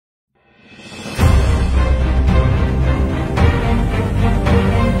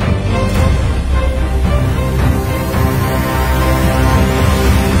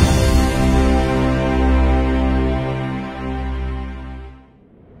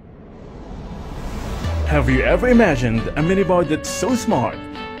Have you ever imagined a minibar that's so smart,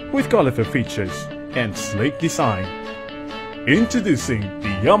 with colorful features and sleek design? Introducing the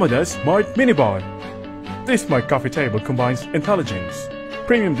Yamada Smart Minibar. This smart coffee table combines intelligence,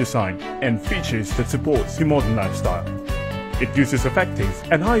 premium design, and features that supports your modern lifestyle. It uses effective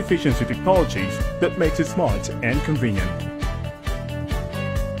and high-efficiency technologies that makes it smart and convenient.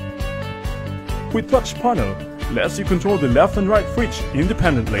 With touch panel, lets you control the left and right fridge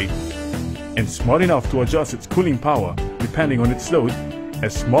independently, and smart enough to adjust its cooling power depending on its load, a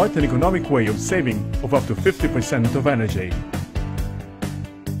smart and economic way of saving of up to 50% of energy.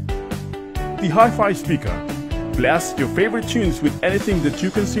 The hi-fi speaker blasts your favorite tunes with anything that you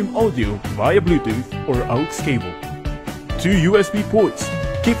consume audio via Bluetooth or aux cable. 2 USB ports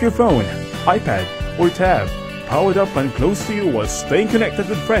keep your phone, iPad or tab powered up and close to you while staying connected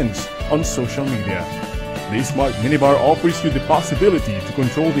with friends on social media. This smart minibar offers you the possibility to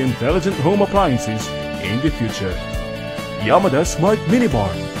control the intelligent home appliances in the future. Yamada Smart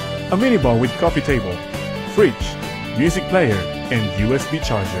Minibar, a minibar with coffee table, fridge, music player, and USB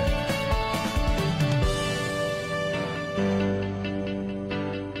charger.